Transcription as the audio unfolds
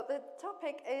the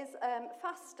topic is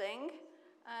fasting.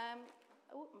 I'm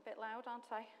a bit loud, aren't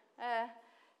I?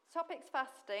 Topic's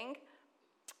fasting.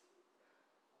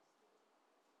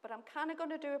 But I'm kind of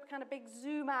going to do a kind of big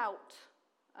zoom out.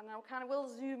 And I kind of will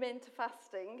zoom into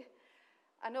fasting.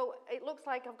 I know it looks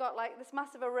like I've got like this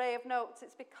massive array of notes.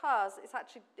 It's because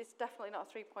it's definitely not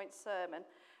a 3-point sermon.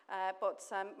 But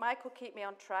Mike will keep me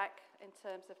on track in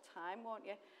terms of time, won't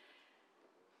you?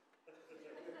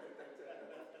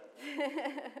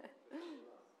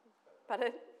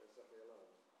 Pardon?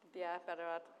 Yeah, better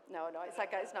add. No, it's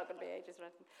okay. It's not going to be ages or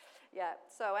anything. Yeah,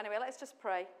 so anyway, let's just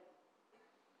pray.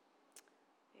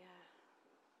 Yeah.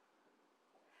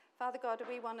 Father God,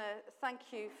 we want to thank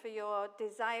you for your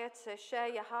desire to share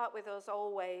your heart with us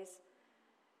always.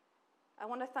 I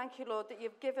want to thank you, Lord, that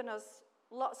you've given us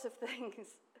lots of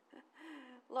things,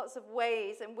 lots of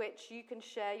ways in which you can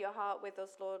share your heart with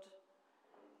us, Lord.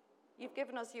 You've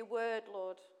given us your word,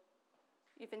 Lord.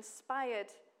 You've inspired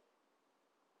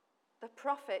the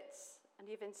prophets, and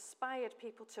you've inspired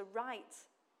people to write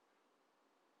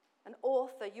and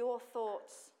author your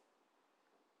thoughts.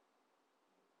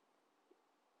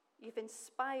 You've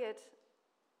inspired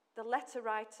the letter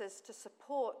writers to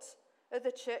support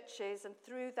other churches, and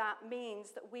through that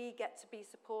means that we get to be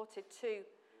supported too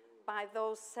by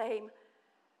those same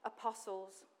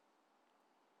apostles.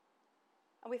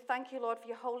 And we thank you, Lord, for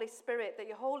your Holy Spirit, that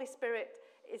your Holy Spirit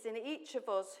is in each of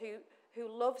us who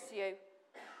loves you,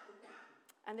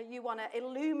 and that you want to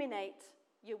illuminate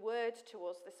your word to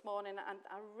us this morning. And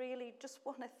I really just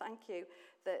want to thank you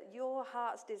that your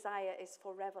heart's desire is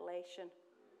for revelation,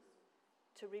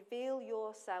 to reveal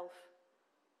yourself.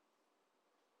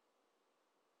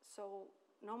 So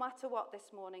no matter what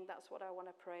this morning, that's what I want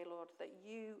to pray, Lord, that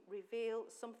you reveal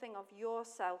something of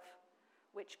yourself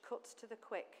which cuts to the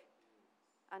quick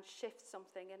and shifts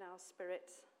something in our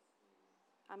spirits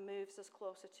and moves us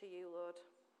closer to you, Lord.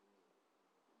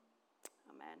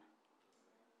 Amen.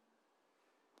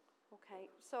 Okay,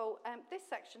 so this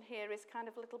section here is kind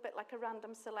of a little bit like a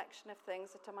random selection of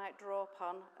things that I might draw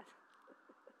upon.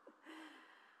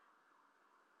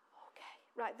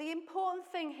 Right, the important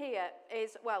thing here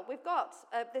is, well, we've got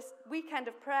this weekend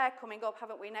of prayer coming up,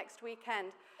 haven't we, next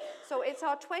weekend? So it's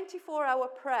our 24-hour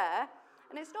prayer,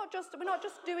 and we're not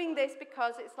just doing this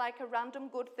because it's like a random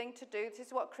good thing to do. This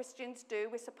is what Christians do.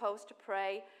 We're supposed to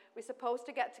pray. We're supposed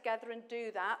to get together and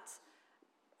do that.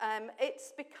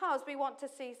 It's because we want to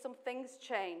see some things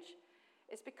change.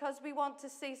 It's because we want to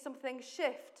see some things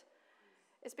shift.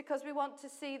 It's because we want to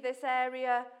see this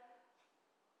area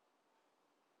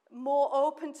more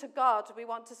open to God. We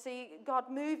want to see God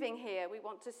moving here. We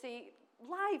want to see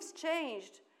lives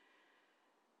changed.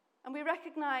 And we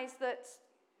recognize that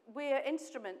we're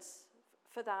instruments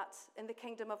for that in the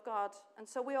kingdom of God. And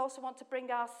so we also want to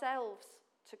bring ourselves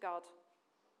to God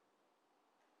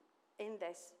in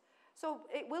this. So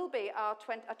it will be a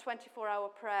 24-hour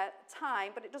prayer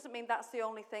time, but it doesn't mean that's the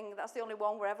only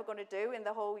one we're ever going to do in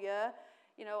the whole year.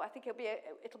 You know, I think it'll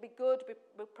be good.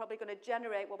 We're probably going to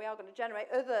generate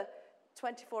other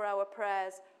 24-hour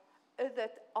prayers, other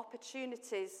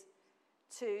opportunities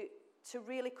to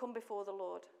really come before the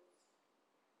Lord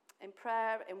in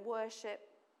prayer, in worship.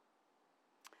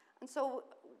 And so,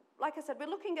 like I said, we're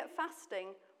looking at fasting.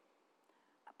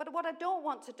 But what I don't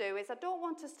want to do is I don't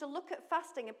want us to look at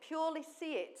fasting and purely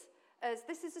see it as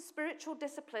this is a spiritual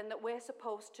discipline that we're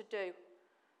supposed to do.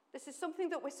 This is something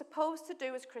that we're supposed to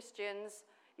do as Christians.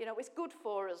 You know, it's good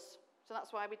for us, so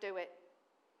that's why we do it.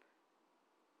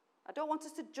 I don't want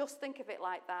us to just think of it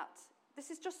like that. This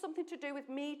is just something to do with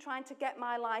me trying to get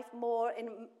my life more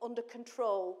under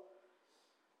control.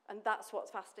 And that's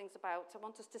what fasting's about. I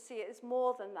want us to see it as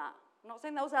more than that. I'm not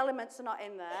saying those elements are not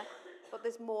in there, but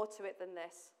there's more to it than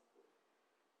this.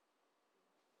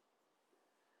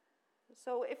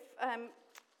 So if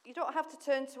you don't have to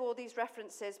turn to all these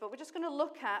references, but we're just going to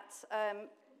look at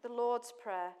the Lord's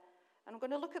Prayer. And I'm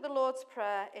going to look at the Lord's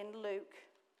Prayer in Luke.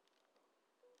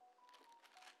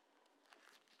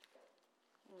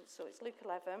 So it's Luke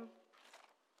 11.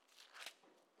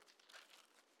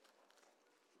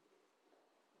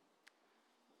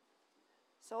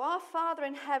 So our Father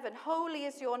in heaven, holy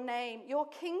is your name. Your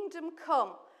kingdom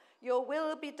come. Your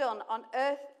will be done on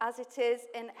earth as it is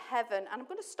in heaven. And I'm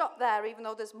going to stop there, even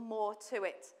though there's more to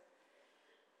it.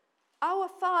 Our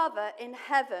Father in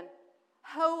heaven,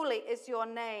 holy is your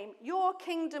name. Your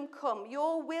kingdom come.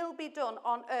 Your will be done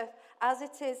on earth as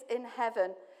it is in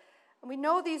heaven. And we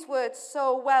know these words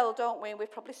so well, don't we?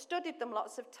 We've probably studied them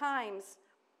lots of times.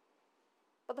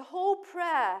 But the whole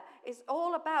prayer is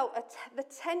all about the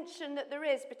tension that there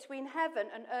is between heaven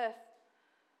and earth.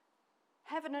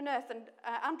 Heaven and earth, and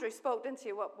Andrew spoke, didn't he,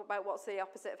 about what's the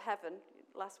opposite of heaven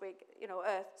last week,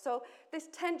 earth. So this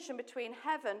tension between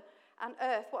heaven and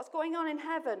earth, what's going on in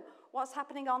heaven, what's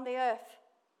happening on the earth.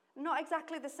 Not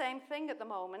exactly the same thing at the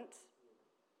moment.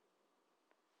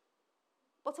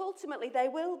 But ultimately they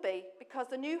will be, because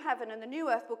the new heaven and the new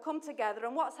earth will come together,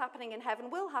 and what's happening in heaven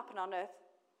will happen on earth,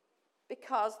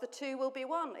 because the two will be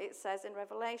one, it says in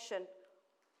Revelation.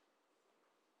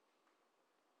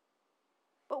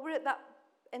 But we're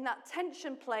in that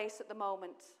tension place at the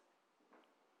moment.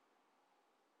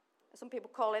 Some people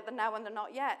call it the now and the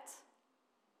not yet.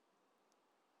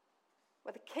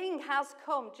 Where the King has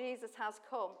come, Jesus has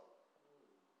come.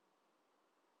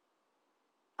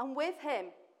 And with him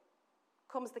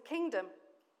comes the kingdom.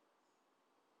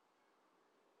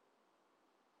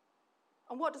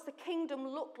 And what does the kingdom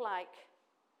look like?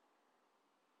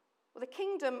 Well, the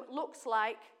kingdom looks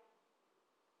like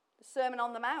the Sermon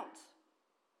on the Mount.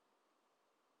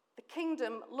 The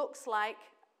kingdom looks like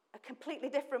a completely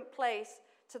different place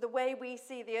to the way we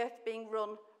see the earth being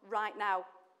run right now.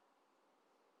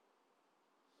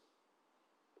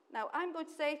 Now, I'm going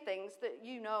to say things that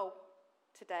you know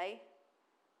today.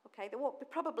 Okay, there won't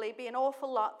probably be an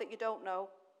awful lot that you don't know.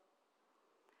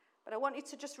 But I want you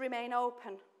to just remain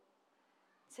open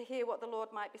to hear what the Lord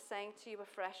might be saying to you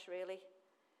afresh, really.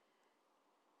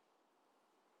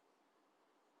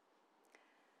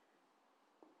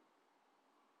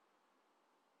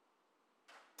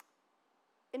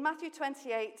 In Matthew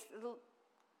 28,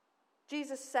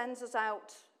 Jesus sends us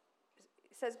out.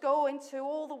 He says, go into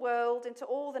all the world, into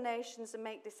all the nations, and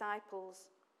make disciples.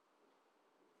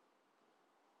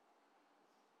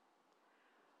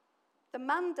 The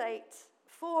mandate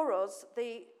for us,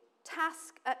 the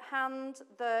task at hand,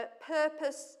 the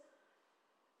purpose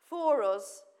for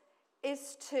us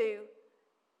is to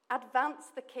advance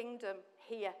the kingdom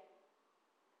here.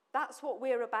 That's what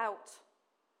we're about.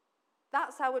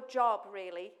 That's our job,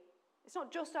 really. It's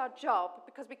not just our job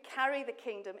because we carry the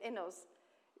kingdom in us.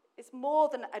 It's more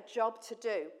than a job to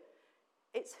do.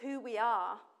 It's who we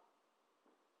are.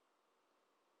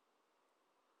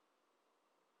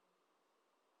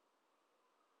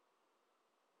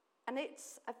 And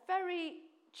it's a very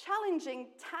challenging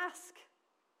task.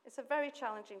 It's a very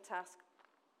challenging task.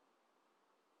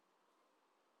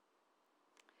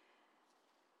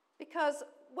 Because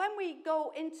when we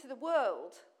go into the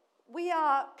world, we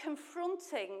are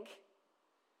confronting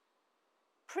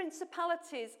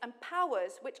principalities and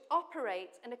powers which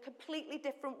operate in a completely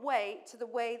different way to the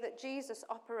way that Jesus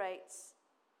operates.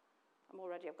 I've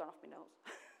gone off my notes.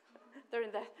 They're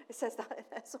in there. It says that in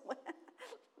there somewhere.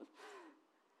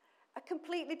 A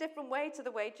completely different way to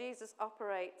the way Jesus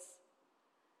operates.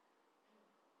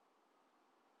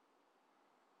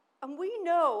 And we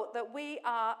know that we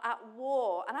are at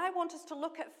war. And I want us to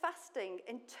look at fasting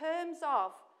in terms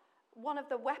of one of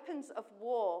the weapons of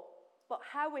war. But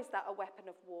how is that a weapon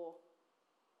of war?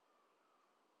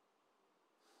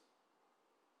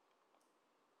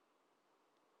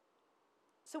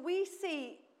 So we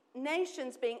see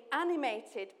nations being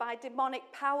animated by demonic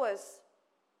powers.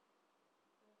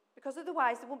 Because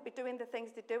otherwise they wouldn't be doing the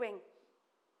things they're doing.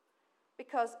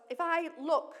 Because if I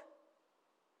look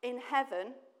in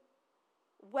heaven,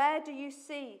 where do you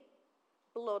see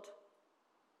blood?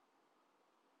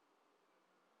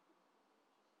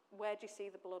 Where do you see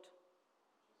the blood?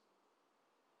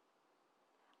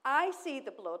 I see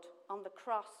the blood on the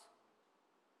cross.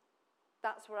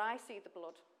 That's where I see the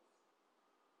blood.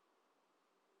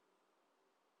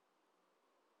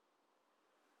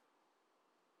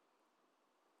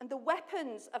 And the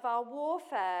weapons of our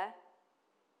warfare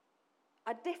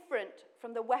are different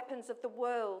from the weapons of the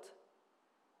world.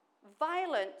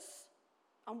 Violence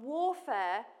and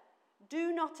warfare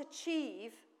do not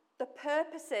achieve the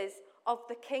purposes of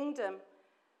the kingdom.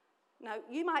 Now,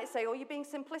 you might say, oh, you're being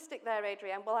simplistic there,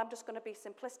 Adrienne. Well, I'm just going to be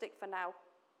simplistic for now.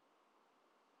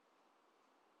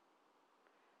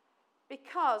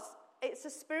 Because it's a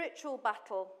spiritual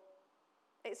battle.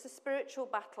 It's a spiritual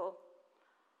battle.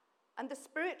 And the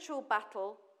spiritual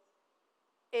battle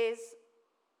is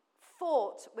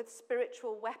fought with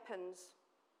spiritual weapons.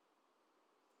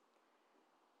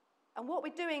 And what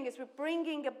we're doing is we're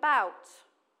bringing about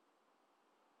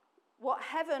what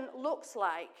heaven looks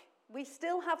like. We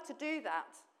still have to do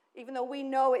that, even though we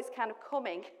know it's kind of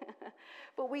coming.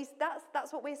 But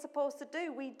that's what we're supposed to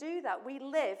do. We do that. We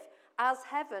live as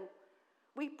heaven.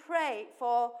 We pray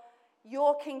for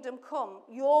your kingdom come,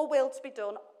 your will to be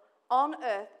done on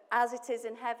earth as it is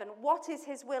in heaven. What is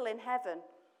his will in heaven?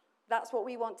 That's what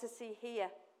we want to see here.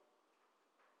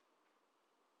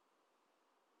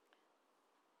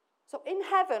 So in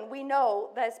heaven, we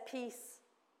know there's peace.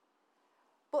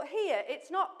 But here,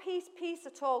 it's not peace, peace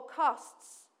at all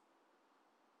costs.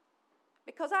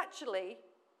 Because actually,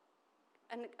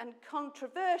 and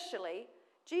controversially,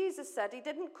 Jesus said he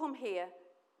didn't come here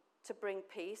to bring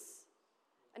peace.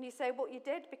 And you say, well, you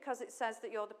did because it says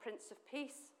that you're the Prince of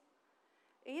Peace.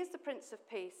 He is the Prince of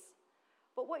Peace.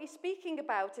 But what he's speaking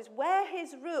about is where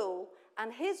his rule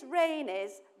and his reign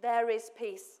is, there is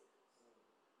peace.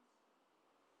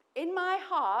 In my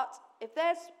heart, if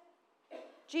there's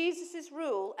Jesus'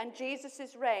 rule and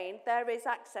Jesus' reign, there is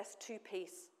access to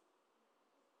peace.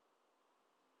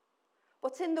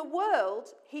 But in the world,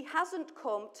 he hasn't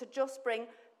come to just bring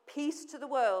peace to the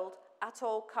world at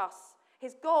all costs.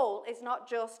 His goal is not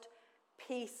just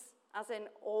peace, as in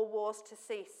all wars to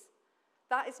cease.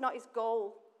 That is not his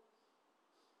goal.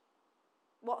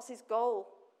 What's his goal?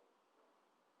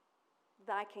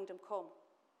 Thy kingdom come.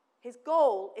 His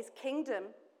goal is kingdom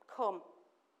come.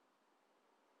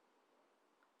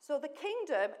 So the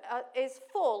kingdom is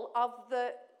full of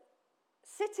the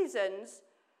citizens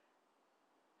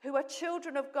who are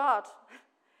children of God.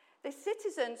 The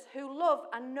citizens who love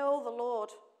and know the Lord.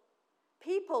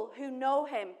 People who know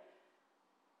him.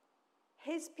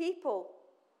 His people.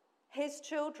 His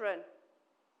children.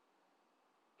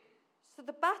 So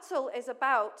the battle is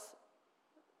about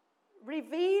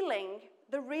revealing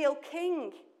the real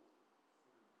king.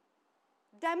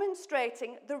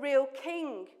 Demonstrating the real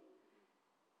king.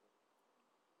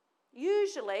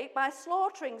 Usually, by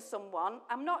slaughtering someone,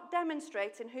 I'm not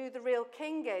demonstrating who the real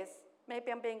king is.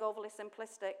 Maybe I'm being overly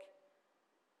simplistic.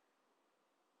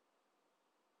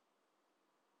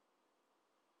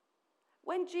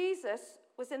 When Jesus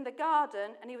was in the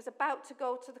garden and he was about to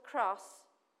go to the cross,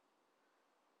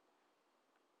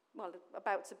 well,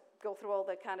 about to go through all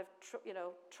the kind of,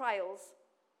 trials,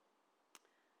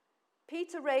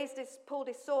 Peter pulled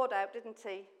his sword out, didn't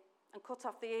he, and cut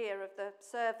off the ear of the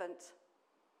servant.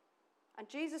 And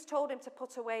Jesus told him to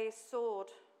put away his sword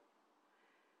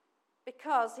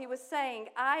because he was saying,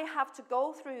 I have to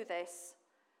go through this.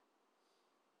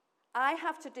 I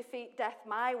have to defeat death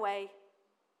my way,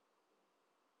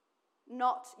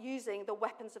 not using the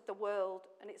weapons of the world.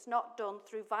 And it's not done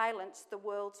through violence the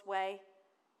world's way.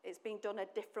 It's being done a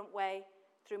different way,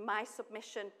 through my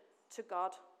submission to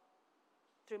God,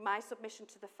 through my submission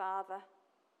to the Father.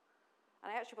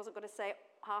 And I actually wasn't going to say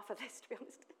half of this, to be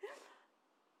honest.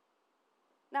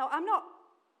 Now, I'm not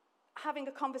having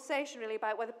a conversation really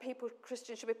about whether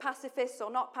Christians should be pacifists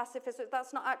or not pacifists.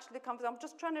 That's not actually the conversation. I'm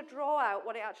just trying to draw out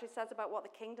what it actually says about what the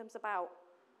kingdom's about.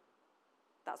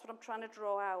 That's what I'm trying to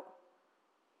draw out.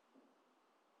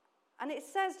 And it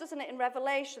says, doesn't it, in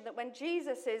Revelation, that when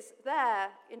Jesus is there,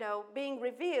 being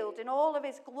revealed in all of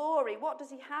his glory, what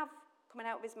does he have coming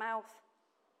out of his mouth?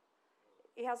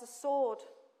 He has a sword.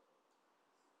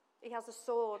 He has a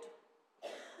sword.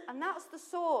 And that's the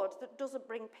sword that doesn't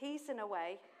bring peace in a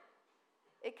way.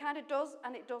 It kind of does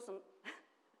and it doesn't.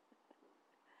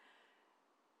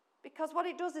 Because what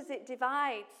it does is it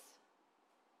divides,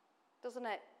 doesn't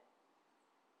it?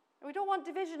 And we don't want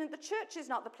division. The church is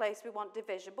not the place we want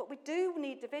division, but we do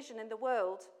need division in the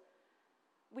world.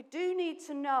 We do need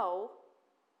to know,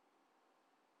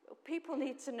 people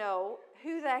need to know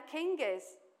who their king is.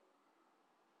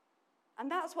 And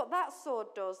that's what that sword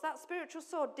does. That spiritual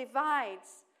sword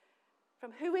divides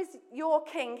from who is your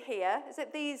king here. Is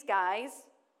it these guys?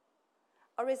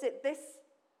 Or is it this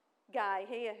guy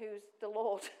here who's the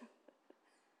Lord?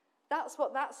 That's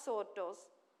what that sword does.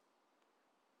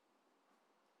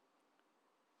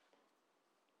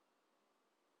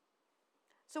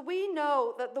 So we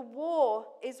know that the war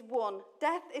is won.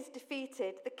 Death is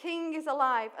defeated. The king is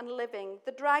alive and living.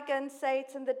 The dragon,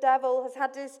 Satan, the devil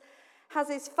has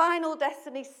his final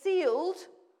destiny sealed.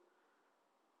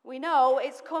 We know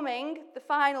it's coming, the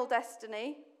final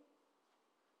destiny.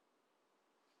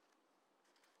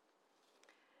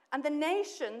 And the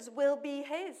nations will be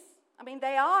his. I mean,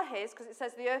 they are his, because it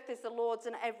says the earth is the Lord's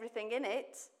and everything in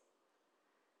it.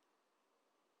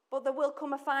 But there will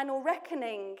come a final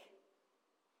reckoning.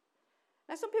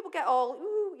 Now, some people get all,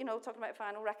 talking about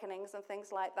final reckonings and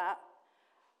things like that.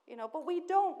 But we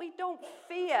don't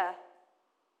fear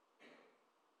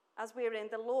as we're in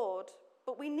the Lord.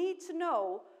 But we need to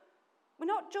know we're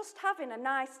not just having a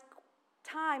nice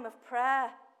time of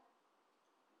prayer.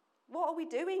 What are we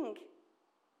doing?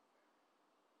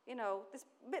 There's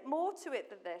a bit more to it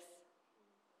than this.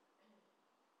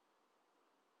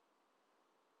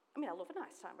 I love a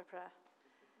nice time of prayer.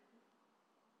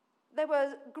 There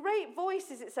were great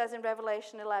voices, it says in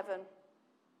Revelation 11,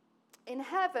 in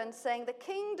heaven, saying, the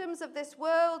kingdoms of this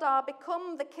world are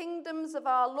become the kingdoms of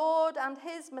our Lord and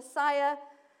his Messiah,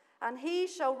 and he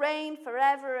shall reign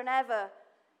forever and ever.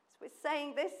 It's It's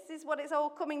saying this is what it's all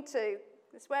coming to.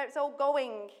 This is where it's all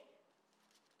going.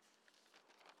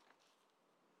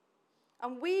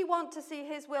 And we want to see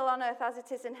his will on earth as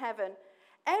it is in heaven.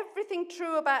 Everything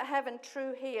true about heaven,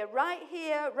 true here.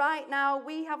 Here, right now,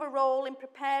 we have a role in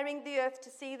preparing the earth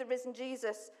to see the risen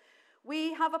Jesus.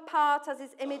 We have a part as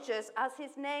his imagers, as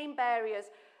his name bearers,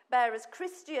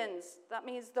 Christians. That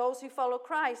means those who follow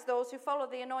Christ, those who follow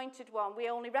the anointed one. We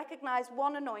only recognize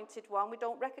one anointed one. We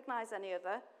don't recognize any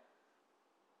other.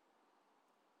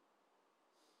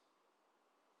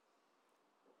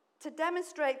 To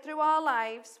demonstrate through our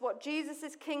lives what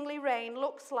Jesus' kingly reign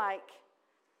looks like.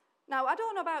 Now, I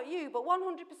don't know about you, but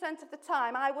 100% of the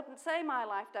time, I wouldn't say my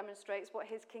life demonstrates what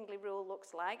his kingly rule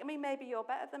looks like. I mean, maybe you're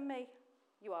better than me.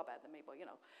 You are better than me, but you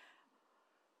know.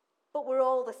 But we're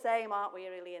all the same, aren't we,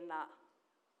 really, in that?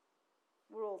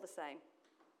 We're all the same.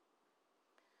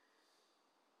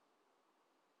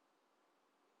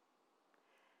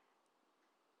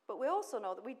 But we also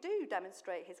know that we do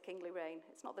demonstrate his kingly reign.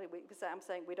 It's not that I'm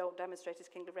saying we don't demonstrate his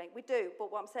kingly reign. We do,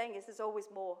 but what I'm saying is there's always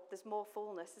more. There's more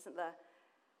fullness, isn't there?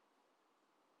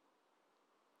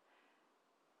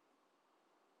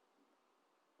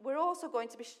 We're also going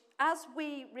to be, as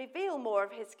we reveal more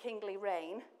of his kingly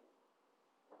reign,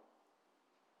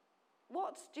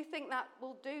 what do you think that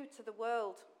will do to the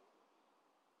world?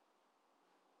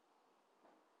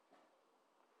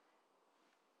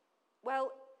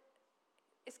 Well,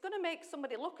 it's going to make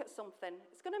somebody look at something.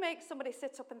 It's going to make somebody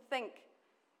sit up and think.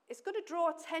 It's going to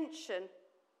draw attention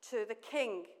to the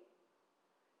king.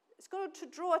 It's going to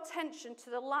draw attention to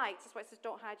the light. That's why it says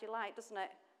don't hide your light, doesn't it?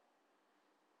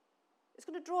 It's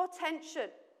going to draw attention.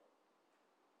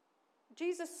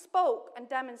 Jesus spoke and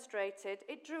demonstrated.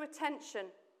 It drew attention.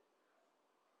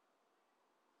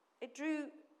 It drew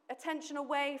attention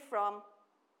away from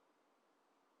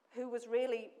who was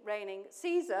really reigning.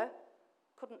 Caesar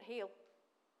couldn't heal.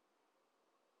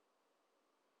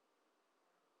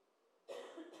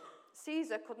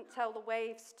 Caesar couldn't tell the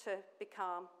waves to be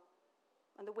calm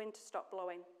and the wind to stop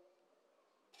blowing.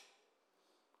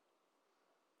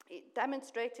 It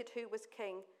demonstrated who was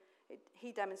king.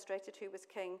 He demonstrated who was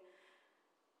king.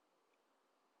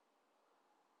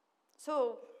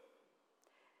 So,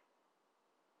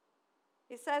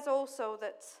 it says also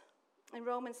that in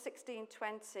Romans 16:20,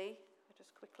 I'll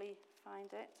just quickly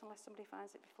find it, unless somebody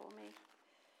finds it before me.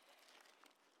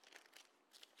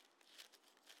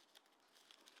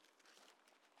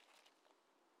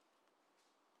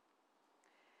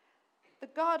 The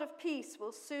God of peace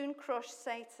will soon crush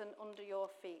Satan under your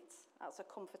feet. That's a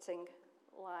comforting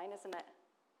line, isn't it?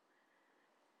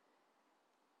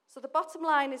 So the bottom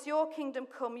line is your kingdom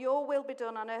come, your will be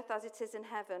done on earth as it is in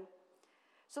heaven.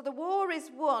 So the war is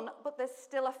won, but there's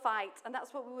still a fight. And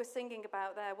that's what we were singing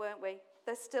about there, weren't we?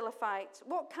 There's still a fight.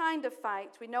 What kind of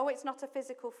fight? We know it's not a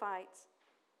physical fight.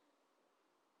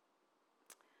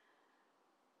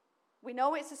 We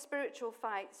know it's a spiritual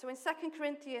fight. So in 2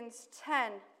 Corinthians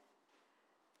 10,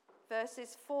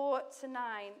 verses 4 to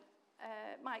 9.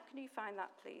 Mike, can you find that,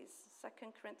 please? 2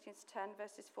 Corinthians 10,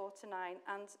 verses 4 to 9.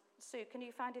 And Sue, can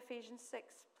you find Ephesians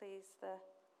 6, please?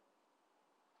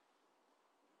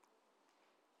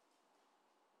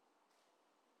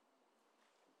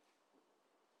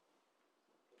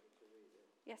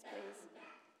 Yes, please.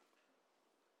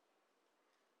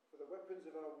 For the weapons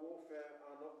of our warfare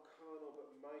are not carnal,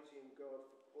 but mighty in God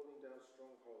for pulling down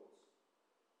strongholds,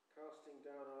 casting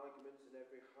down arguments and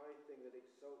every high thing that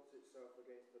exalts itself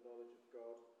against the knowledge of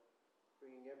God,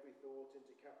 bringing every thought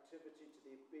into captivity to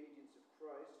the obedience of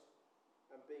Christ,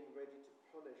 and being ready to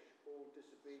punish all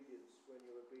disobedience when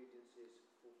your obedience is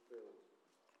fulfilled.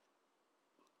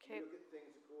 Okay. You look at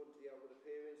things according to the outward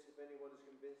appearance. If anyone is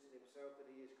convinced in himself that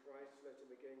he is Christ, let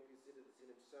him again consider this in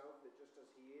himself, that just as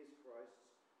he is Christ's,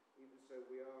 even so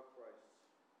we are Christ's.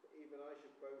 For even I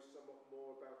should boast somewhat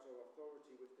more about our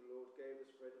authority which the Lord gave us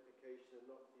for edification and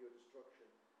not for your destruction.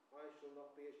 I shall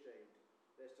not be ashamed,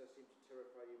 lest I seem to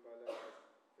terrify you by letters.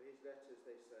 For his letters,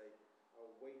 they say, are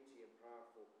weighty and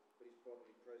powerful, but his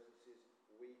bodily presence is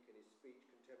weak and his speech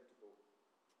contemptible.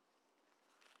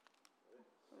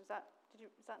 Was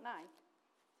that 9?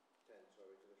 10,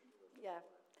 sorry. Yeah.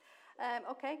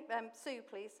 Okay, Sue,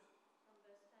 please. From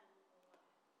verse 10.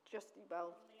 Just,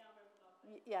 well, From the armour of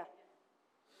God. yeah.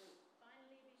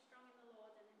 Finally, be strong in the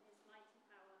Lord and in his mighty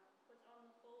power. Put on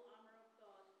the full armour of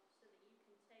God, so that you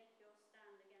can take your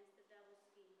stand against the devil's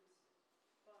schemes.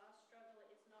 For our struggle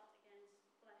is not against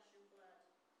flesh and blood,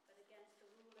 but against the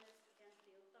rulers, against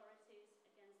the authorities,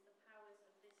 against the powers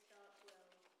of this dark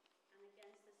world, and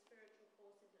against the spiritual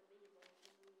forces of evil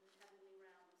in the heavenly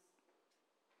realms.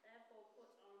 Therefore put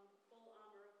on full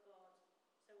armour of God,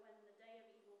 so when the day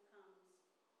of evil comes,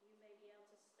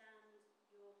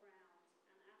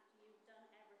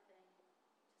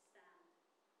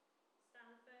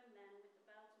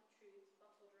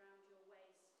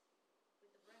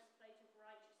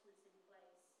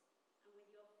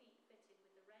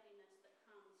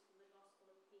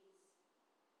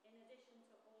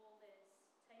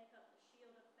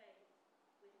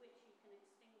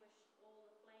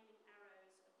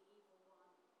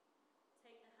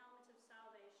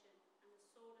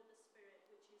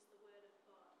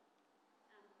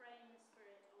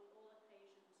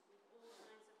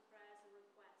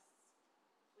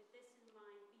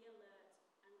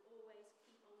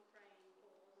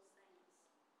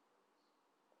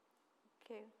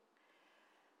 you.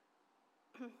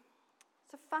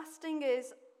 So fasting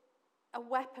is a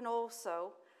weapon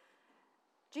also.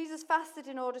 Jesus fasted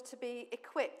in order to be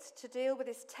equipped to deal with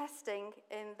his testing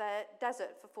in the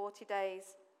desert for 40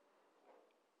 days.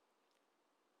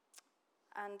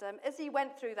 And as he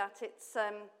went through that,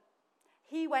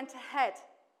 he went ahead.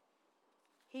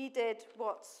 He did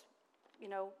what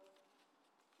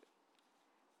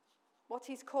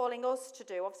he's calling us to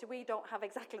do. Obviously, we don't have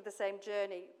exactly the same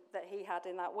journey that he had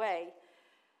in that way.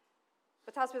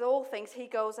 But as with all things, he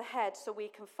goes ahead so we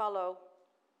can follow.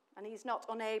 And he's not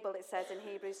unable, it says in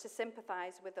Hebrews, to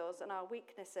sympathize with us and our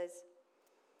weaknesses.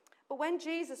 But when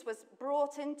Jesus was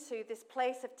brought into this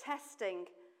place of testing,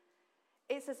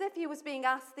 it's as if he was being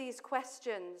asked these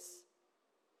questions.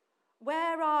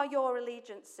 Where are your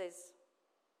allegiances?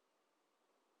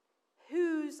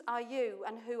 Whose are you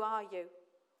and who are you?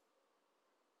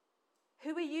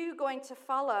 Who are you going to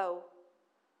follow?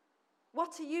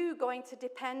 What are you going to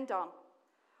depend on?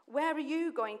 Where are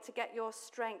you going to get your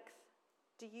strength?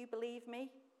 Do you believe me?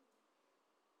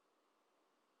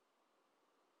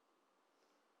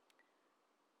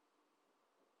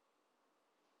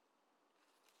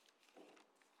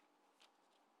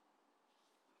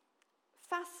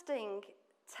 Fasting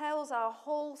tells our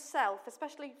whole self,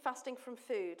 especially fasting from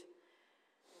food,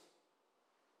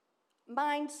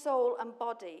 mind, soul, and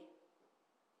body,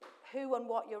 who and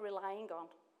what you're relying on.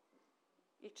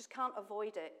 You just can't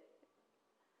avoid it.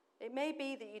 It may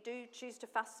be that you do choose to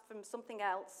fast from something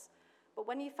else, but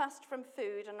when you fast from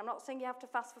food, and I'm not saying you have to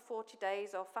fast for 40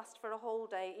 days or fast for a whole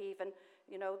day even,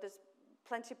 there's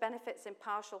plenty of benefits in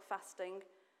partial fasting.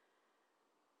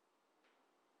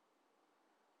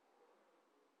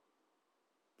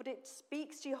 But it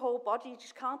speaks to your whole body. You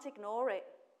just can't ignore it.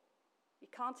 You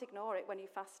can't ignore it when you're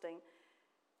fasting.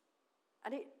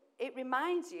 And it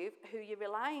reminds you who you're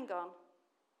relying on.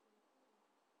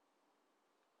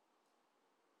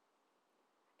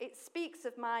 It speaks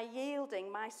of my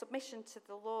yielding, my submission to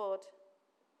the Lord.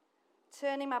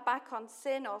 Turning my back on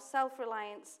sin or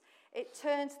self-reliance, it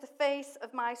turns the face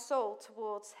of my soul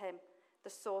towards him,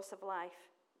 the source of life.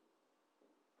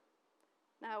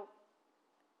 Now,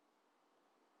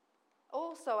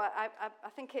 also, I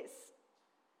think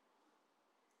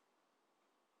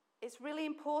it's really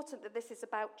important that this is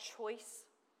about choice.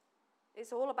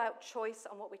 It's all about choice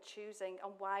and what we're choosing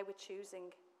and why we're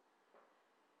choosing.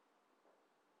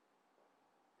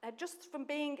 Just from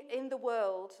being in the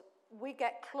world, we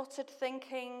get cluttered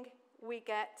thinking, we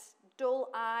get dull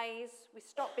eyes, we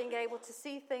stop being able to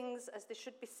see things as they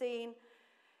should be seen.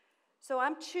 So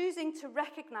I'm choosing to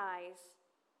recognize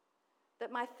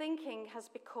that my thinking has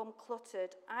become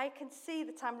cluttered. I can see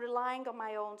that I'm relying on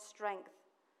my own strength.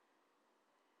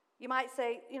 You might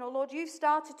say, Lord, you've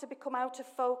started to become out of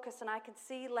focus and I can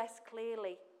see less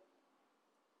clearly.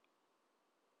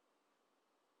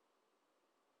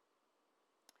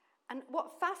 And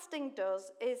what fasting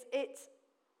does is it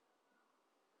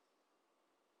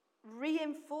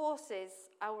reinforces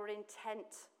our intent.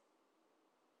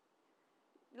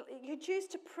 You choose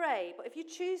to pray, but if you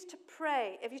choose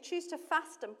to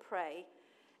fast and pray,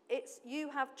 it's you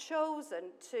have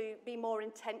chosen to be more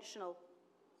intentional.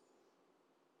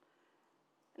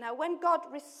 Now, when God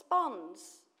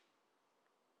responds,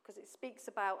 because it speaks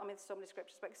about, there's so many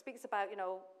scriptures, but it speaks about,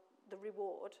 the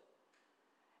reward.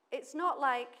 It's not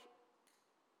like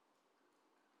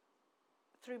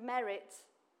through merit.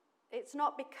 It's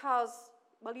not because,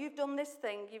 you've done this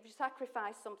thing, you've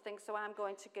sacrificed something, so I'm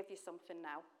going to give you something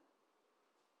now.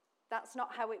 That's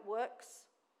not how it works.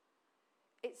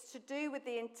 It's to do with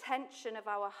the intention of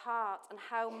our heart and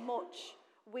how much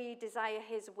we desire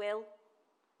his will.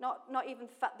 Not even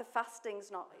the fasting's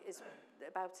not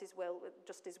about his will,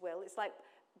 just his will. It's like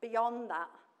beyond that.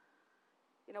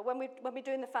 When we're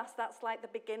doing the fast, that's like the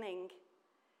beginning.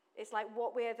 It's like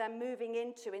what we're then moving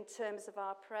into in terms of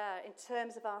our prayer, in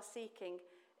terms of our seeking,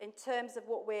 in terms of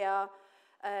what we are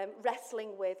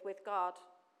wrestling with God.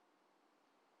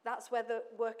 That's where the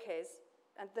work is.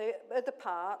 And the other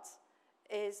part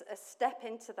is a step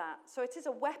into that. So it is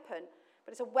a weapon,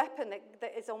 but it's a weapon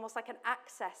that is almost like an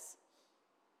access.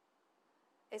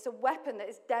 It's a weapon that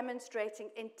is demonstrating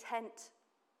intent.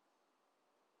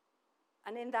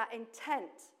 And in that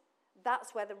intent,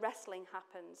 that's where the wrestling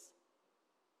happens.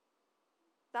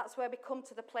 That's where we come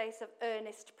to the place of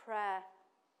earnest prayer.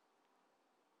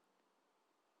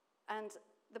 And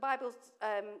the Bible,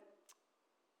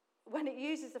 when it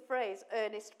uses the phrase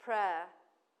earnest prayer,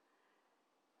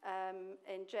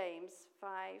 in James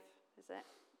 5, is it?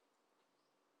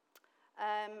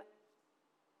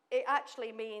 It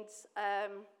actually means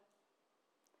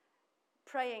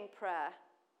praying prayer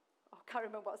I can't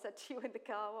remember what I said to you in the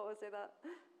car. What was it that?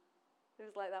 It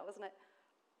was like that, wasn't it?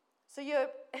 So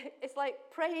it's like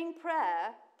praying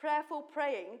prayer, prayerful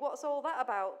praying. What's all that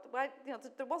about? Well,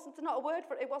 there's not a word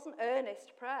for it. It wasn't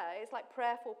earnest prayer. It's like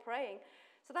prayerful praying.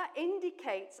 So that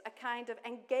indicates a kind of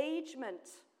engagement.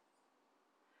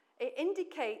 It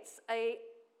indicates a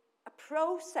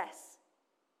process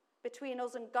between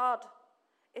us and God.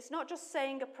 It's not just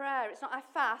saying a prayer. It's not I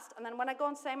fast, and then when I go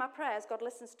and say my prayers, God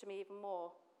listens to me even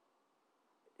more.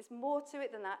 It's more to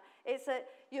it than that.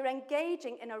 You're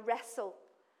engaging in a wrestle.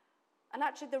 And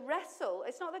actually the wrestle,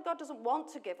 it's not that God doesn't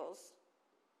want to give us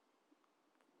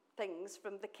things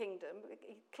from the kingdom.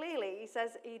 Clearly, he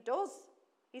says he does.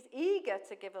 He's eager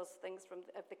to give us things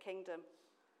of the kingdom.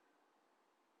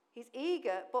 He's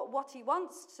eager, but what he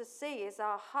wants to see is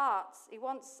our hearts. He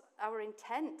wants our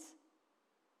intent.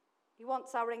 He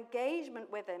wants our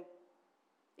engagement with him.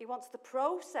 He wants the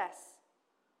process,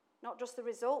 not just the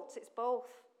results. It's both.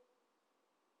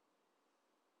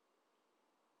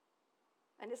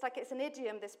 And it's like it's an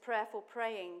idiom, this prayerful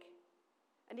praying.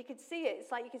 And you can see it.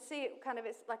 It's like you can see it kind of,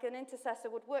 it's like an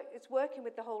intercessor would work. It's working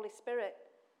with the Holy Spirit.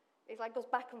 It's like goes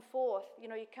back and forth. You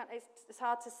can't, it's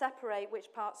hard to separate which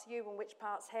part's you and which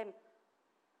part's him.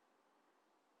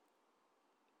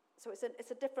 So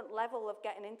it's a different level of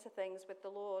getting into things with the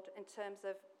Lord in terms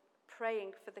of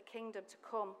praying for the kingdom to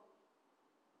come.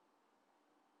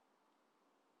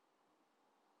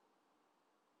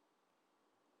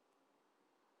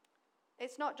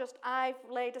 It's not just, I've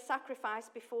laid a sacrifice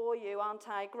before you, aren't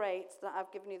I great, that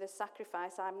I've given you this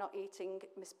sacrifice. I'm not eating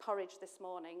Miss Porridge this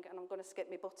morning, and I'm going to skip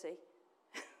my butty.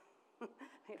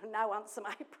 Now answer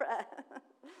my prayer.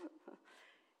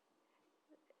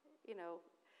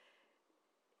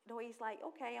 No, he's like,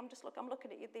 okay, I'm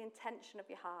looking at you, the intention of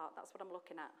your heart. That's what I'm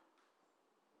looking at.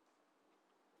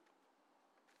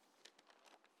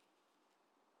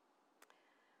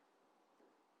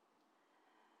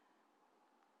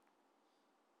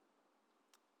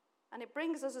 And it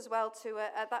brings us as well to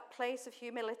that place of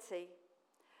humility,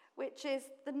 which is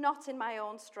the not in my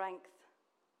own strength.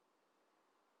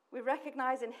 We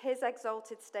recognize in his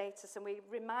exalted status, and we're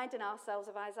reminding ourselves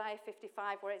of Isaiah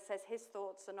 55, where it says his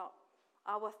thoughts are not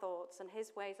our thoughts and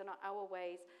his ways are not our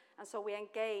ways. And so we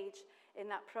engage in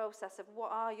that process of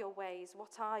what are your ways?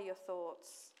 What are your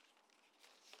thoughts?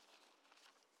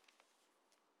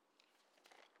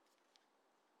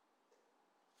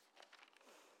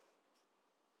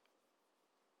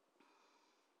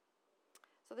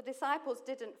 So the disciples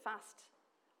didn't fast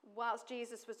whilst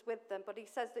Jesus was with them, but he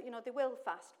says that, they will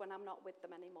fast when I'm not with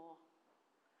them anymore.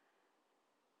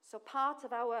 So part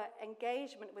of our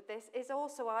engagement with this is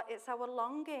also it's our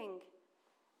longing.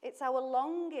 It's our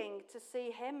longing to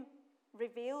see him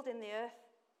revealed in the earth.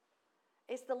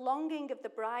 It's the longing of the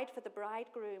bride for the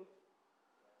bridegroom.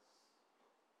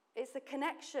 It's the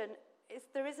connection.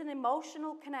 There is an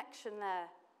emotional connection there.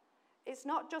 It's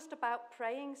not just about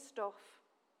praying stuff.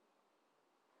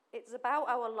 It's about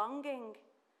our longing.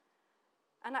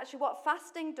 And actually what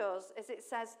fasting does is it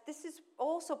says,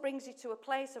 also brings you to a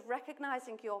place of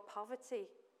recognizing your poverty.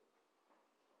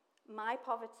 My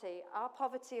poverty, our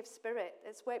poverty of spirit.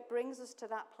 It's where it brings us to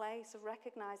that place of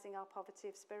recognizing our poverty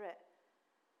of spirit.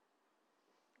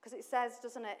 Because it says,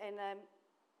 doesn't it, in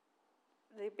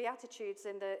the Beatitudes,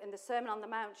 in the Sermon on the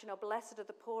Mount, blessed are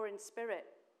the poor in spirit.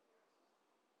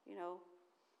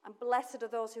 And blessed are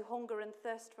those who hunger and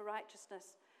thirst for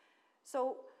righteousness.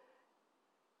 So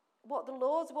what the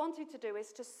Lord's wanting to do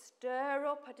is to stir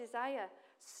up a desire,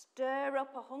 stir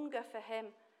up a hunger for him,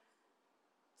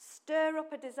 stir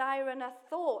up a desire and a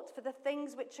thought for the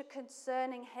things which are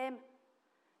concerning him,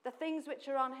 the things which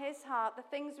are on his heart, the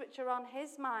things which are on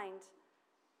his mind.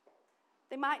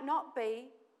 They might not be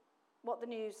what the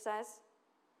news says.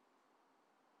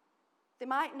 They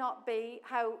might not be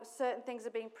how certain things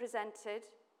are being presented.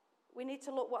 We need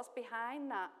to look what's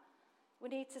behind that. We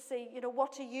need to see,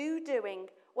 what are you doing?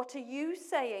 What are you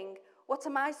saying? What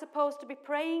am I supposed to be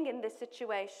praying in this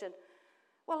situation?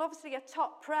 Well, obviously, a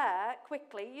top prayer,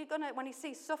 quickly, when you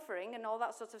see suffering and all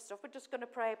that sort of stuff, we're just going to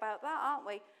pray about that, aren't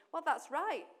we? Well, that's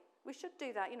right. We should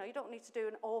do that. You don't need to do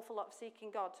an awful lot of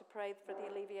seeking God to pray for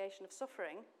the alleviation of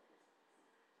suffering.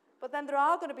 But then there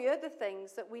are going to be other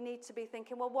things that we need to be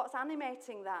thinking, well, what's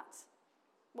animating that?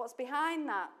 What's behind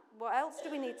that? What else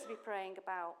do we need to be praying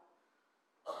about?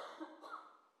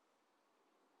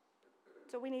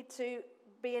 So we need to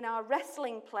be in our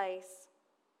wrestling place.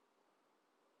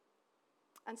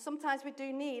 And sometimes we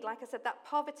do need, like I said, that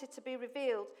poverty to be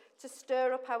revealed, to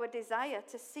stir up our desire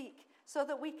to seek, so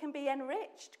that we can be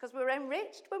enriched. Because we're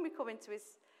enriched when we come into his,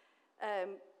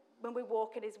 when we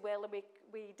walk in his will and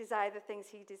we desire the things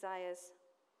he desires.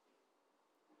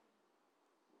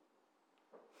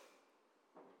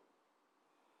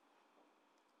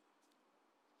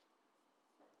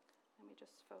 me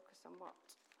just focus on what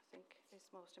I think is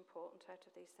most important out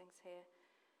of these things here.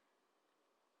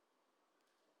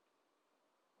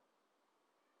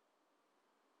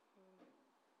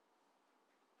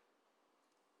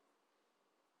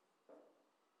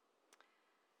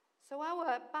 So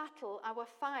our battle, our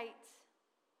fight,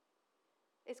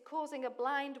 is causing a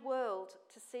blind world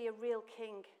to see a real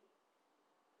king,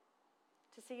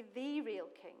 to see the real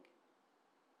king.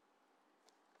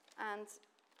 And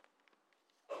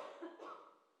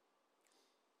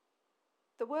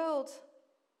the world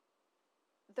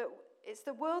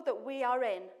that we are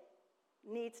in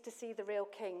needs to see the real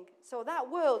king. So that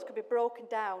world could be broken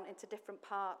down into different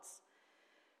parts.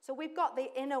 So we've got the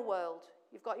inner world.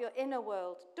 You've got your inner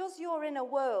world. Does your inner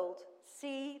world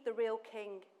see the real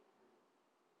king?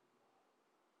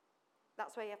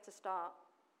 That's where you have to start.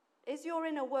 Is your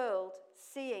inner world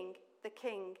seeing the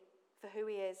king for who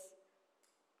he is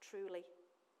truly?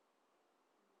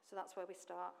 So that's where we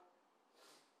start.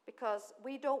 Because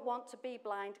we don't want to be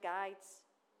blind guides.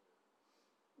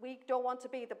 We don't want to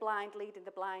be the blind leading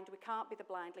the blind. We can't be the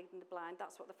blind leading the blind.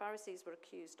 That's what the Pharisees were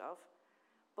accused of.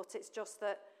 But it's just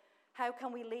that, how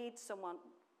can we lead someone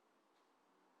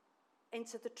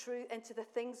into the truth, into the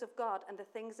things of God and the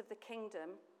things of the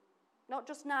kingdom? Not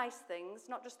just nice things,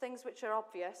 not just things which are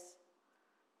obvious,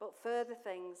 but further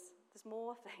things. There's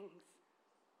more things.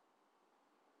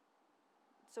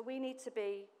 So we need to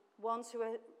be ones who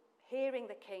are hearing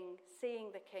the king,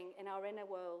 seeing the king in our inner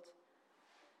world.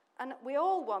 And we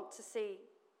all want to see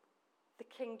the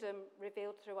kingdom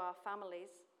revealed through our families,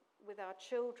 with our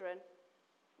children,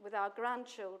 with our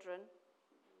grandchildren.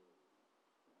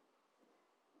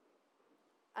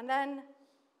 And then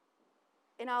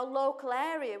in our local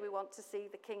area, we want to see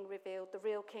the king revealed, the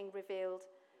real king revealed.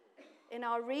 In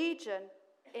our region,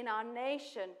 in our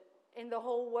nation, in the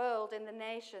whole world, in the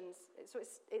nations. So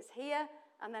it's here,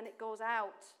 and then it goes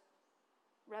out.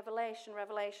 Revelation,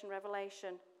 revelation,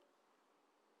 revelation.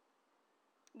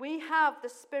 We have the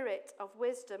spirit of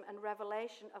wisdom and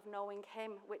revelation of knowing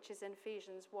him, which is in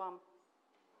Ephesians 1.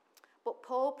 But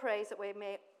Paul prays that we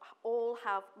may all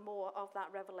have more of that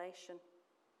revelation.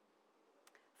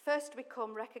 First we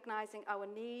come recognizing our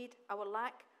need, our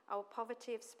lack, our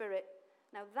poverty of spirit.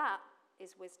 Now that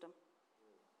is wisdom.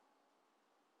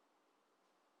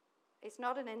 It's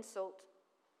not an insult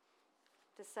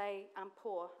to say, I'm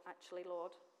poor, actually,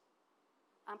 Lord.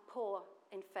 I'm poor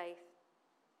in faith.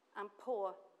 I'm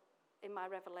poor in my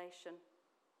revelation.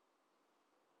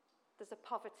 There's a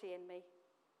poverty in me.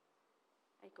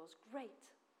 And he goes, great.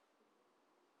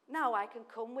 Now I can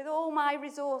come with all my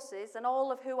resources and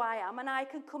all of who I am, and I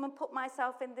can come and put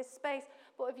myself in this space.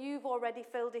 But if you've already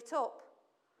filled it up,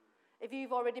 if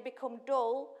you've already become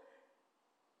dull,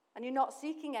 and you're not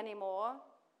seeking anymore,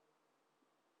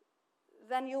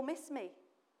 then you'll miss me.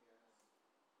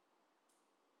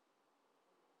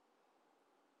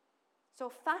 So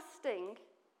fasting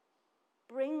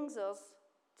brings us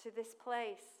to this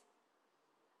place.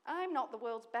 I'm not the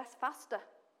world's best faster.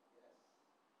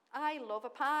 I love a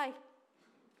pie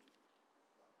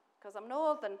because I'm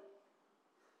northern.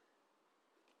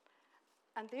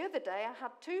 And the other day I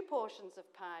had 2 portions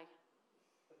of pie.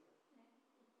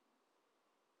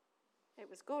 It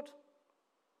was good.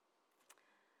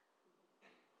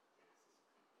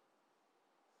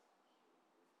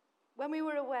 When we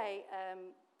were away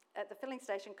at the Filling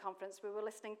Station Conference, we were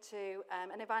listening to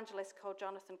an evangelist called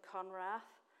Jonathan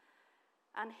Conrath,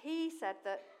 and he said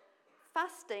that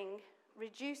fasting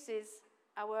reduces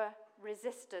our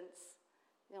resistance,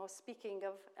 speaking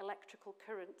of electrical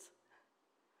current.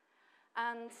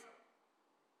 And,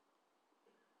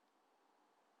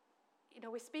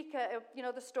 we speak,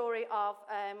 the story of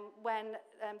when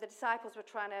the disciples were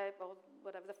trying to, or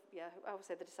whatever, I would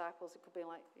say the disciples, it could be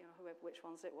like, whoever, which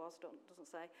ones it was, doesn't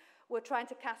say, were trying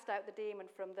to cast out the demon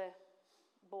from the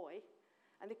boy,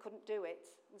 and they couldn't do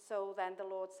it. And so then the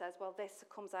Lord says, well, this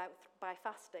comes out by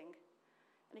fasting.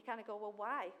 And you kind of go, well,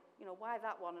 why? Why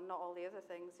that one and not all the other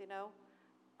things,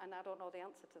 And I don't know the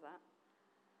answer to that.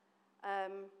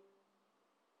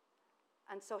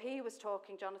 And so he was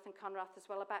talking, Jonathan Conrath, as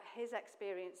well, about his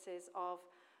experiences of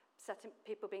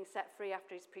people being set free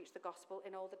after he's preached the gospel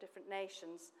in all the different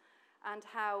nations, and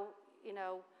how, in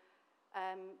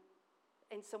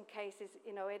some cases,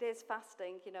 it is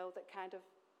fasting, that kind of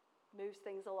moves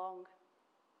things along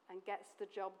and gets the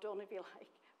job done, if you like,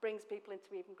 brings people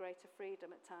into even greater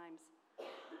freedom at times.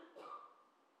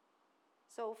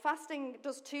 So fasting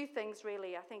does 2 things,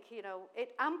 really. I think,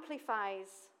 it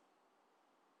amplifies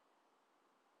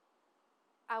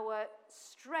our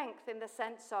strength in the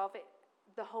sense of it,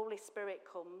 the Holy Spirit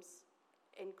comes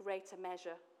in greater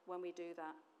measure when we do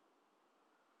that.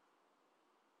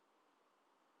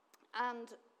 and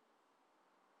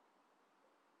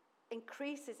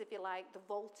increases, if you like, the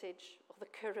voltage or the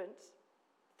current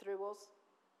through us.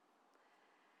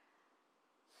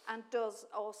 And does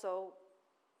also,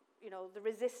 the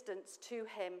resistance to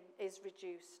him is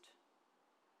reduced.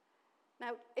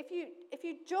 Now, if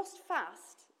you just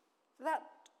fast, that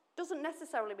doesn't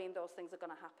necessarily mean those things are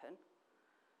going to happen.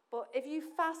 But if you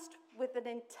fast with an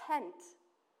intent,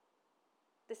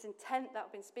 this intent that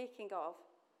I've been speaking of,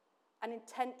 an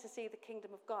intent to see the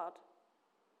kingdom of God,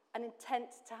 an intent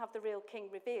to have the real king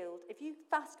revealed, if you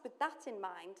fast with that in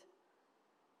mind,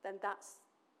 then that's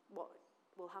what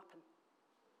will happen.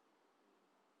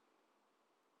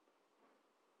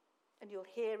 And you'll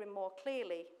hear him more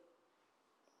clearly.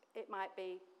 It might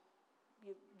be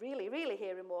you really, really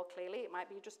hear him more clearly. It might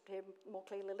be you just hear him more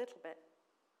clearly a little bit.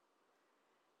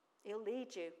 He'll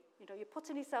lead you. You're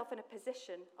putting yourself in a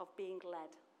position of being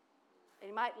led. And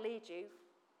he might lead you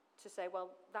to say, well,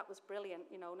 that was brilliant,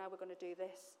 now we're going to do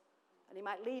this. And he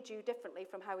might lead you differently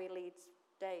from how he leads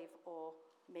Dave or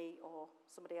me or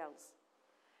somebody else.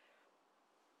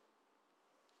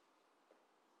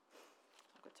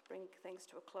 I've got to bring things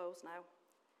to a close now.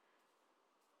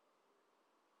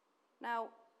 Now,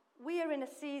 we are in a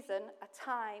season, a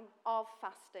time of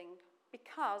fasting,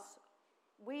 because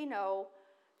we know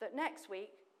that next week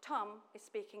Tom is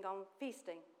speaking on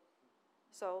feasting.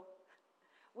 So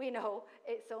we know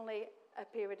it's only a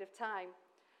period of time.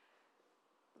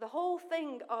 The whole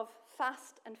thing of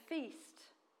fast and feast,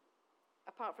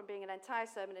 apart from being an entire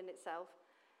sermon in itself,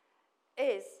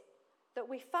 is that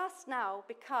we fast now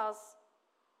because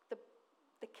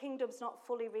the kingdom's not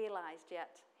fully realized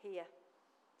yet here.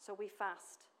 So we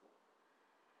fast.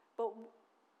 But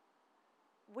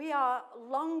we are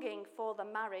longing for the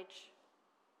marriage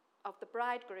of the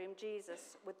bridegroom,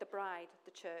 Jesus, with the bride, the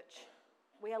church.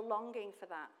 We are longing for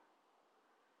that.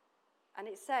 And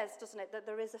it says, doesn't it, that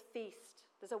there is a feast.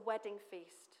 There's a wedding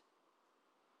feast.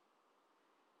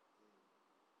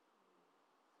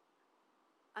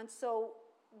 And so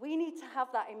we need to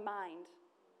have that in mind,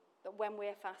 that when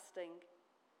we're fasting,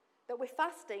 that we're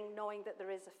fasting knowing that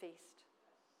there is a feast.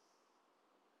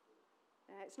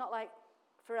 It's not like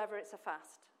forever it's a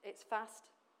fast. It's fast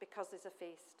because there's a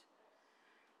feast.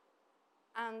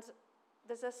 And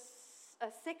there's a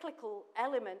cyclical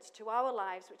element to our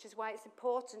lives, which is why it's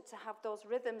important to have those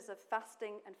rhythms of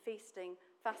fasting and feasting,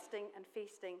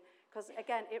 because,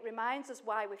 again, it reminds us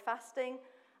why we're fasting,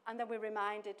 and then we're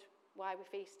reminded why we're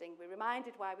feasting. We're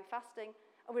reminded why we're fasting,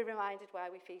 and we're reminded why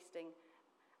we're feasting.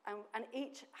 And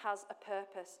each has a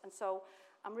purpose. And so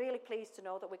I'm really pleased to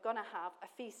know that we're going to have a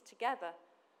feast together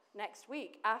next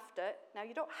week after. Now,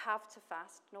 you don't have to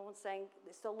fast. No one's saying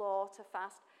it's the law to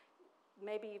fast.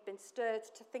 Maybe you've been stirred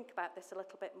to think about this a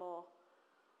little bit more,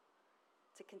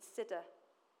 to consider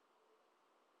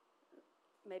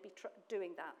maybe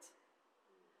doing that.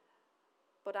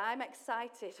 But I'm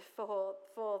excited for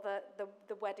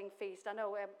the wedding feast. I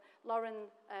know Lauren,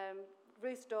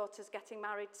 Ruth's daughter's getting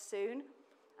married soon,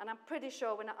 and I'm pretty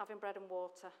sure we're not having bread and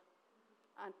water.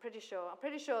 I'm pretty sure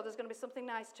there's going to be something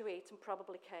nice to eat and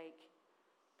probably cake.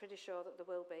 Pretty sure that there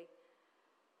will be.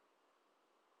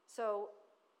 So,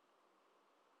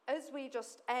 as we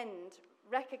just end,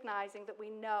 recognizing that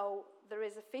we know there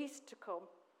is a feast to come,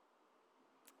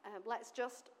 let's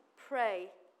just pray.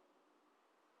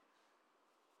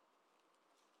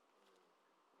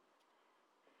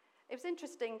 It was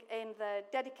interesting in the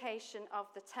dedication of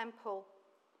the temple,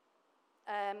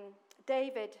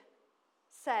 David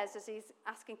says, as he's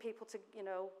asking people to,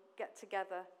 get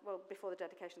together, well, before the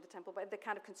dedication of the temple, but the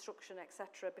kind of construction,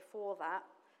 etc., before that,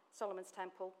 Solomon's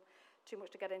temple, too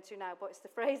much to get into now, but it's the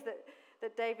phrase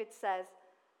that David says.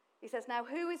 He says, now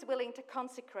who is willing to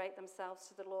consecrate themselves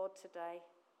to the Lord today?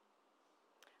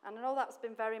 And I know that's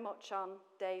been very much on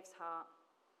Dave's heart.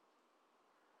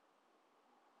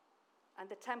 And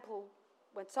the temple,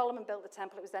 when Solomon built the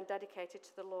temple, it was then dedicated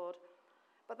to the Lord.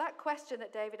 But that question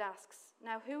that David asks,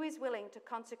 now who is willing to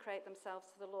consecrate themselves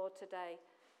to the Lord today,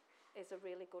 is a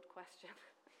really good question.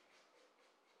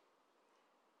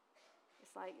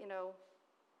 It's like,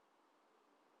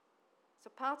 so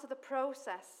part of the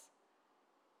process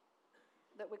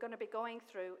that we're going to be going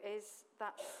through is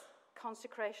that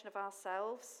consecration of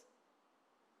ourselves.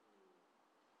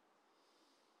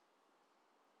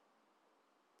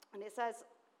 And it says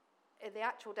in the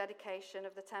actual dedication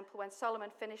of the temple, when Solomon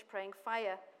finished praying,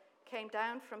 fire came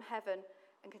down from heaven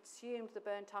and consumed the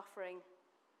burnt offering.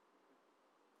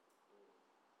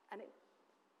 And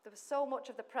there was so much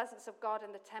of the presence of God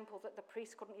in the temple that the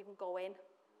priest couldn't even go in.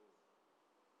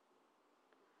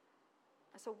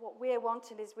 And so what we're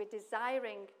wanting is we're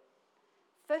desiring,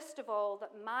 first of all,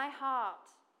 that my heart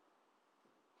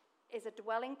is a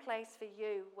dwelling place for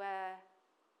you where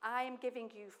I am giving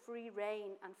you free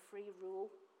reign and free rule.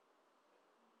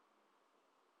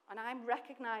 And I'm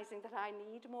recognizing that I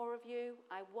need more of you.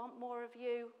 I want more of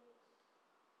you.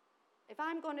 If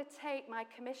I'm going to take my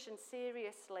commission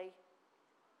seriously,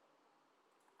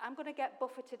 I'm going to get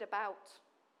buffeted about.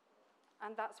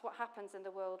 And that's what happens in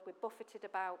the world. We're buffeted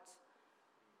about.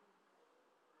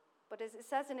 But as it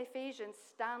says in Ephesians,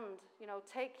 stand,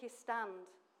 take your stand.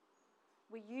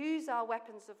 We use our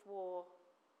weapons of war,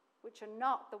 which are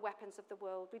not the weapons of the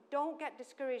world. We don't get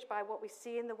discouraged by what we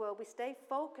see in the world. We stay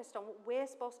focused on what we're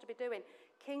supposed to be doing.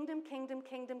 Kingdom, kingdom,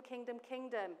 kingdom, kingdom,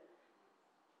 kingdom.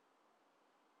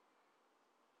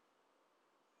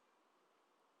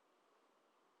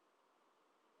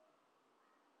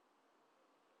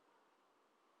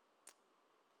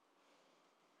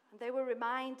 And they were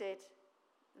reminded,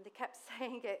 and they kept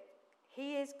saying it,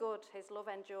 He is good, His love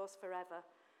endures forever.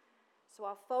 So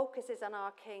our focus is on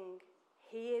our King.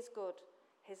 He is good,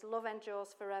 His love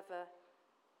endures forever.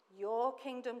 Your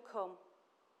kingdom come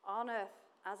on earth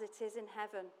as it is in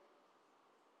heaven.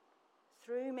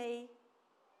 Through me,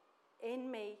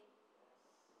 in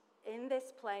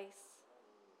this place,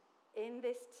 in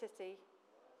this city,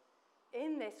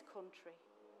 in this country,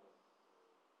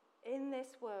 in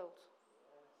this world.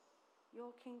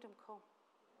 Your kingdom come.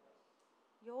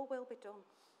 Your will be done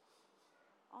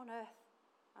on earth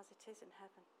as it is in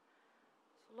heaven.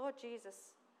 So Lord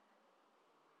Jesus,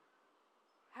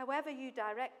 however you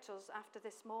direct us after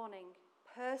this morning,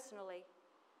 personally,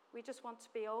 we just want to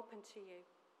be open to you.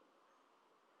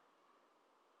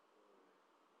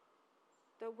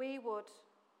 That we would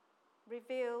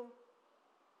reveal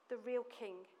the real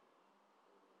King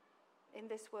in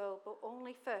this world, but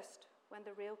only first when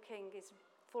the real King is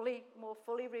more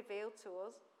fully revealed to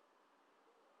us.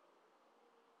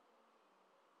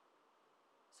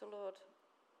 So Lord,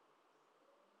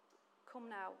 come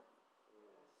now.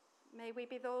 May we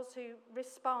be those who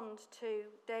respond to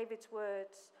David's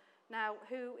words. Now,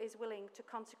 who is willing to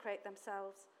consecrate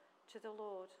themselves to the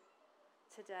Lord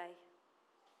today?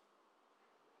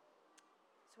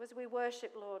 So as we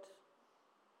worship, Lord,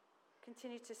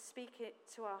 continue to speak it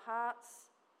to our hearts.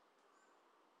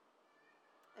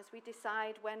 As we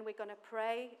decide when we're going to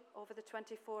pray over the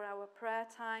 24-hour prayer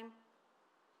time,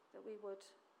 that we would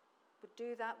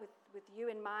do that with you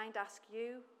in mind, ask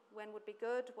you when would be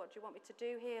good, what do you want me to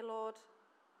do here, Lord?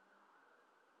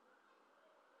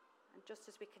 And just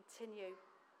as we continue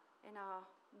in our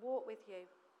walk with you,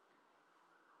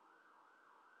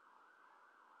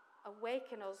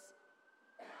 awaken us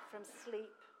from sleep.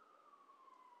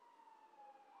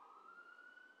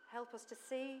 Help us to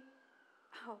see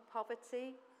our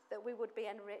poverty, that we would be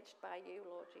enriched by you,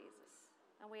 Lord Jesus.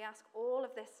 And we ask all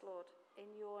of this, Lord, in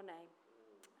your name.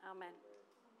 Amen.